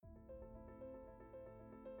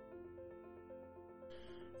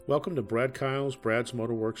Welcome to Brad Kyle's Brad's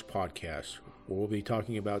Motorworks podcast, where we'll be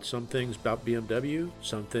talking about some things about BMW,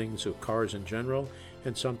 some things of cars in general,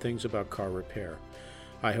 and some things about car repair.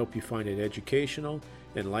 I hope you find it educational,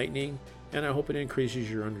 enlightening, and I hope it increases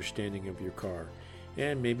your understanding of your car.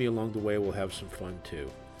 And maybe along the way we'll have some fun too.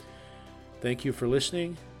 Thank you for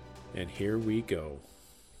listening, and here we go.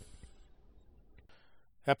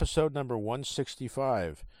 Episode number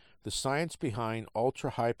 165, The Science Behind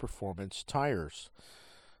Ultra-High Performance Tires.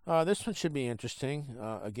 This one should be interesting.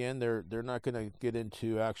 Again, they're not going to get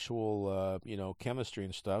into actual, chemistry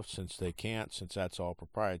and stuff since that's all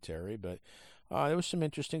proprietary. But there was some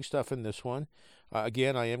interesting stuff in this one.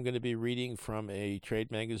 Again, I am going to be reading from a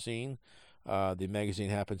trade magazine. The magazine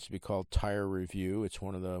happens to be called Tire Review. It's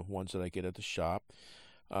one of the ones that I get at the shop.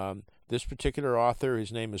 This particular author,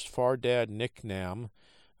 his name is Fardad Nicknam.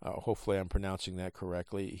 Hopefully I'm pronouncing that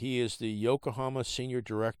correctly. He is the Yokohama Senior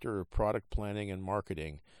Director of Product Planning and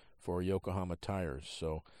Marketing for Yokohama Tires.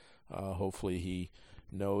 So hopefully he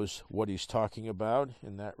knows what he's talking about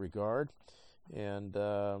in that regard. And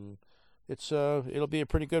it'll be a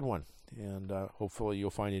pretty good one. And hopefully you'll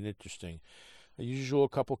find it interesting. As usual, a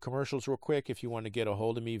couple commercials real quick. If you want to get a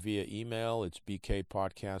hold of me via email, it's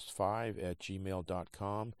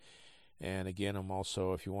bkpodcast5@gmail.com. And again, I'm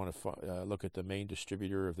also, if you want to look at the main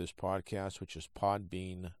distributor of this podcast, which is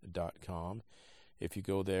podbean.com. If you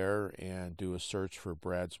go there and do a search for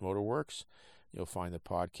Brad's Motorworks, you'll find the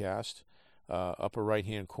podcast. Upper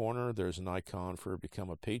right-hand corner, there's an icon for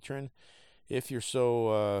Become a Patron. If you're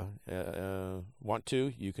so want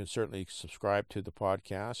to, you can certainly subscribe to the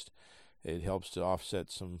podcast. It helps to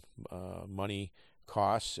offset some money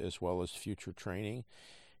costs as well as future training.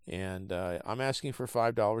 And I'm asking for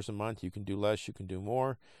 $5 a month. You can do less, you can do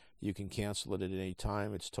more. You can cancel it at any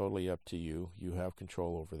time. It's totally up to you. You have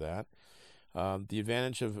control over that. The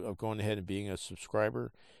advantage of going ahead and being a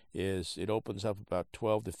subscriber is it opens up about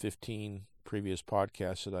 12 to 15 previous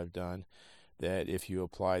podcasts that I've done that if you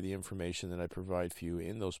apply the information that I provide for you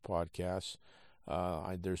in those podcasts,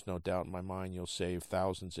 there's no doubt in my mind you'll save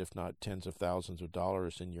thousands, if not tens of thousands of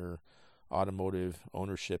dollars in your automotive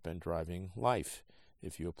ownership and driving life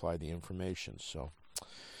if you apply the information. So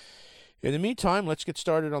in the meantime, let's get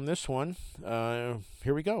started on this one.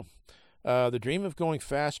 Here we go. The dream of going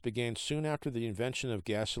fast began soon after the invention of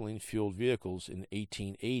gasoline-fueled vehicles in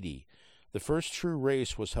 1880. The first true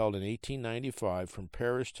race was held in 1895 from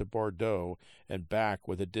Paris to Bordeaux and back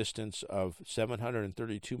with a distance of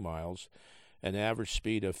 732 miles, an average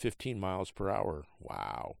speed of 15 miles per hour.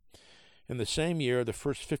 Wow. In the same year, the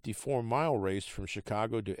first 54-mile race from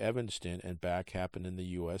Chicago to Evanston and back happened in the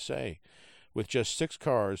USA. With just 6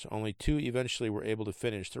 cars, only 2 eventually were able to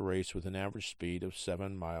finish the race with an average speed of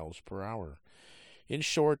 7 miles per hour. In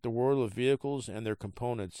short, the world of vehicles and their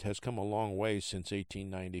components has come a long way since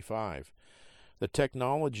 1895. The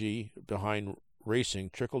technology behind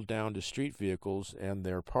racing trickled down to street vehicles and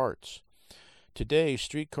their parts. Today,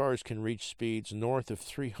 street cars can reach speeds north of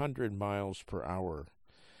 300 miles per hour.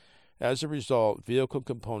 As a result, vehicle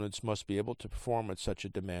components must be able to perform at such a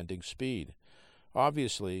demanding speed.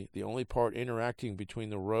 Obviously, the only part interacting between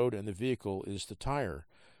the road and the vehicle is the tire,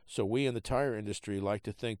 so we in the tire industry like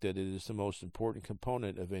to think that it is the most important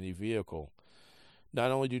component of any vehicle. Not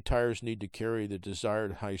only do tires need to carry the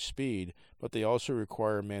desired high speed, but they also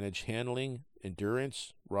require managed handling,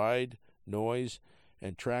 endurance, ride, noise,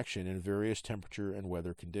 and traction in various temperature and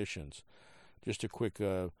weather conditions. Just a quick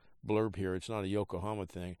blurb here. It's not a Yokohama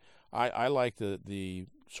thing. I like the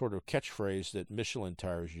sort of catchphrase that Michelin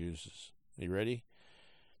Tires uses. Are you ready?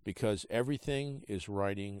 Because everything is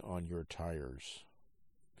riding on your tires.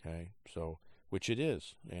 Okay, so, which it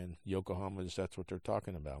is. And Yokohama, that's what they're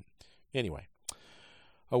talking about. Anyway,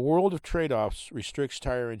 a world of trade-offs restricts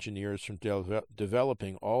tire engineers from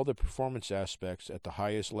developing all the performance aspects at the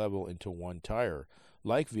highest level into one tire.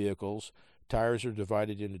 Like vehicles, tires are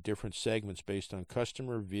divided into different segments based on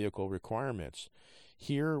customer vehicle requirements.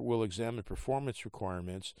 Here, we'll examine performance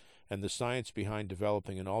requirements and the science behind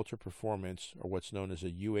developing an ultra-performance, or what's known as a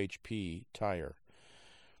UHP, tire.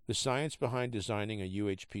 The science behind designing a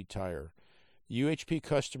UHP tire. UHP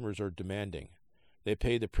customers are demanding. They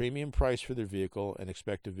pay the premium price for their vehicle and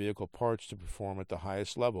expect the vehicle parts to perform at the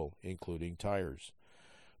highest level, including tires.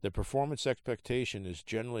 The performance expectation is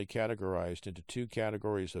generally categorized into 2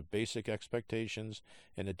 categories of basic expectations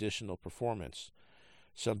and additional performance.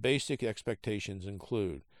 Some basic expectations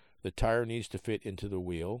include the tire needs to fit into the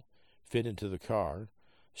wheel, fit into the car,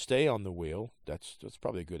 stay on the wheel, that's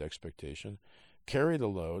probably a good expectation, carry the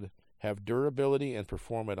load, have durability and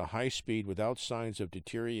perform at a high speed without signs of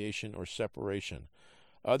deterioration or separation.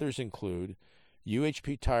 Others include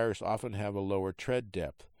UHP tires often have a lower tread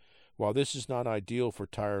depth. While this is not ideal for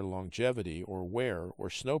tire longevity or wear or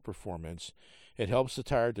snow performance, it helps the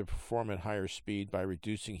tire to perform at higher speed by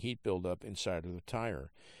reducing heat buildup inside of the tire.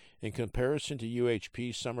 In comparison to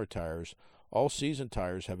UHP summer tires, all-season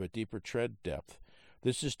tires have a deeper tread depth.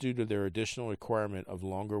 This is due to their additional requirement of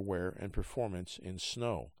longer wear and performance in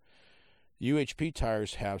snow. UHP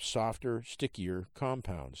tires have softer, stickier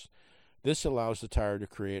compounds. This allows the tire to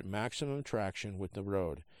create maximum traction with the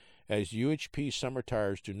road. As UHP summer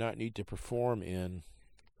tires do not need to perform in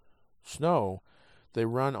snow, they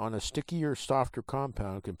run on a stickier, softer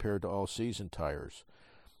compound compared to all-season tires.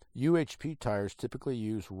 UHP tires typically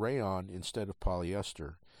use rayon instead of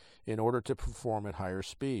polyester in order to perform at higher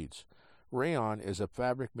speeds. Rayon is a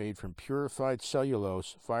fabric made from purified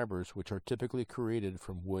cellulose fibers which are typically created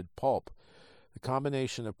from wood pulp. The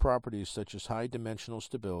combination of properties such as high dimensional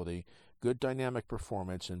stability, good dynamic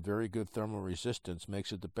performance, and very good thermal resistance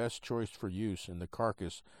makes it the best choice for use in the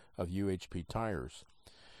carcass of UHP tires.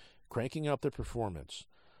 Cranking up the performance.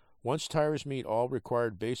 Once tires meet all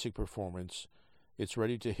required basic performance, it's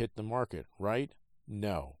ready to hit the market, right?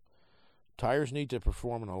 No. Tires need to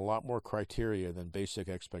perform on a lot more criteria than basic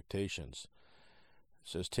expectations. It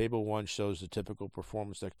says Table 1 shows the typical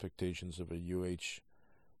performance expectations of a UHP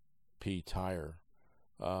tire.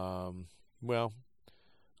 Well,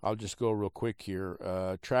 I'll just go real quick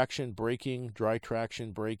here. Traction braking, dry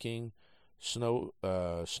traction braking, snow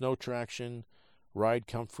traction, ride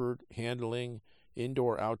comfort, handling,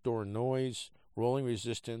 indoor-outdoor noise, rolling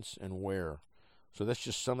resistance, and wear. So that's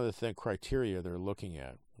just some of the criteria they're looking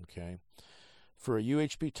at, okay? For a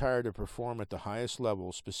UHP tire to perform at the highest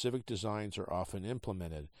level, specific designs are often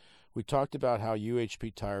implemented. We talked about how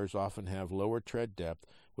UHP tires often have lower tread depth,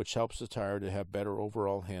 which helps the tire to have better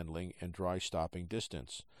overall handling and dry stopping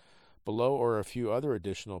distance. Below are a few other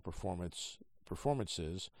additional performances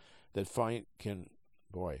that fine-tune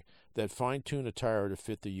a tire to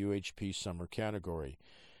fit the UHP summer category.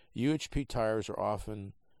 UHP tires are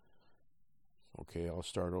often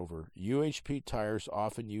UHP tires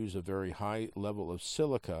often use a very high level of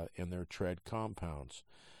silica in their tread compounds.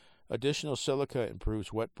 Additional silica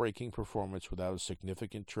improves wet braking performance without a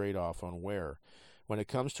significant trade-off on wear. When it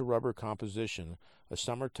comes to rubber composition, a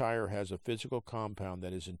summer tire has a physical compound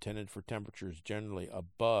that is intended for temperatures generally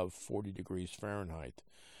above 40 degrees Fahrenheit.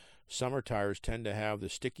 Summer tires tend to have the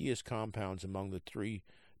stickiest compounds among the three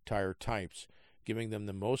tire types, giving them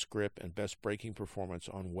the most grip and best braking performance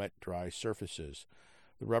on wet, dry surfaces.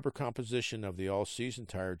 The rubber composition of the all-season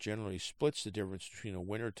tire generally splits the difference between a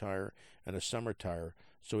winter tire and a summer tire,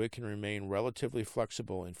 so it can remain relatively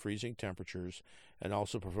flexible in freezing temperatures and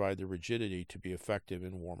also provide the rigidity to be effective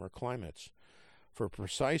in warmer climates. For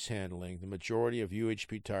precise handling, the majority of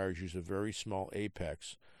UHP tires use a very small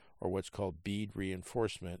apex, or what's called bead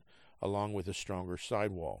reinforcement, along with a stronger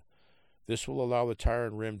sidewall. This will allow the tire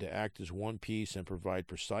and rim to act as one piece and provide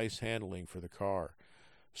precise handling for the car.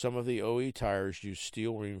 Some of the OE tires use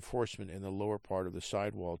steel reinforcement in the lower part of the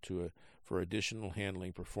sidewall for additional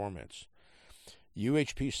handling performance.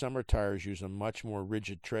 UHP summer tires use a much more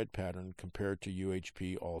rigid tread pattern compared to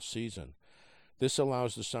UHP all-season. This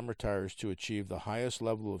allows the summer tires to achieve the highest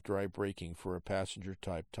level of dry braking for a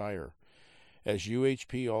passenger-type tire. As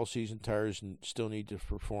UHP all-season tires still need to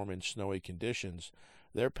perform in snowy conditions,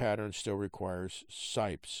 their pattern still requires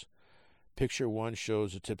sipes. Picture 1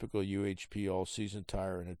 shows a typical UHP all-season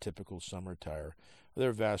tire and a typical summer tire.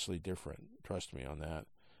 They're vastly different, trust me on that.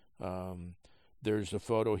 There's a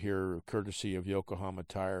photo here courtesy of Yokohama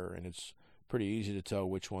Tire, and it's pretty easy to tell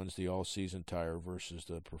which one's the all-season tire versus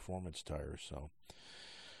the performance tire. So,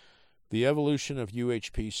 the evolution of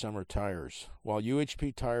UHP summer tires. While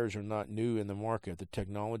UHP tires are not new in the market, the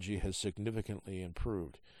technology has significantly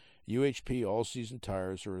improved. UHP all-season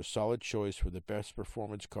tires are a solid choice for the best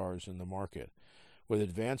performance cars in the market. With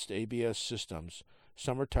advanced ABS systems,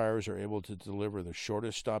 summer tires are able to deliver the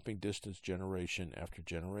shortest stopping distance generation after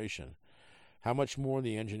generation. How much more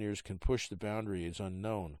the engineers can push the boundary is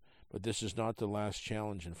unknown, but this is not the last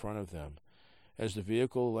challenge in front of them. As the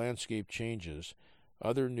vehicle landscape changes,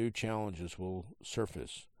 other new challenges will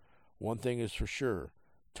surface. One thing is for sure,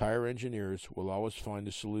 tire engineers will always find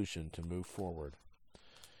a solution to move forward.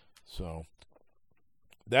 So,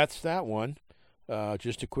 that's that one.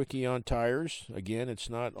 Just a quickie on tires. Again,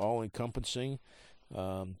 it's not all-encompassing.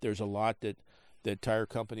 There's a lot that tire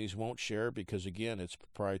companies won't share because, again, it's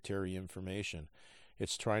proprietary information.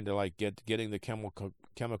 It's trying to getting the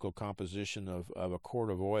chemical composition of a quart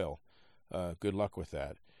of oil. Good luck with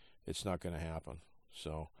that. It's not going to happen.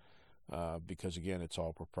 So, because again, it's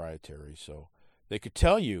all proprietary. So they could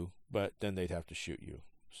tell you, but then they'd have to shoot you.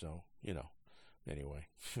 So, anyway.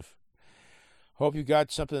 Hope you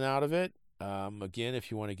got something out of it. Again, if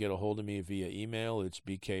you want to get a hold of me via email, it's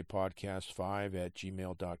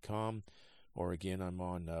bkpodcast5@gmail.com. Or again, I'm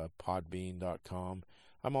on podbean.com.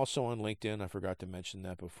 I'm also on LinkedIn. I forgot to mention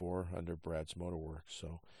that before, under Brad's Motorworks.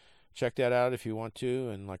 So check that out if you want to.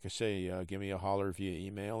 And like I say, give me a holler via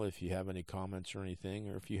email if you have any comments or anything.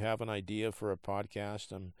 Or if you have an idea for a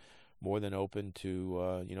podcast, I'm more than open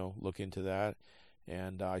to look into that.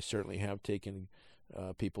 And I certainly have taken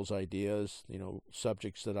people's ideas,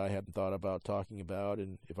 subjects that I hadn't thought about talking about.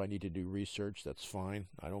 And if I need to do research, that's fine.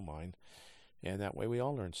 I don't mind. And that way we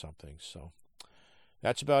all learn something. So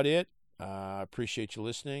that's about it. I appreciate you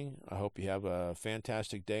listening. I hope you have a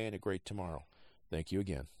fantastic day and a great tomorrow. Thank you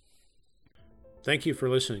again. Thank you for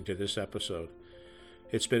listening to this episode.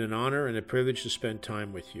 It's been an honor and a privilege to spend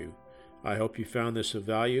time with you. I hope you found this of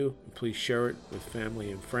value. Please share it with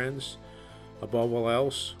family and friends. Above all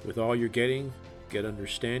else, with all you're getting, get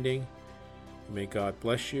understanding. May God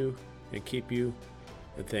bless you and keep you,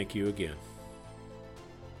 and thank you again.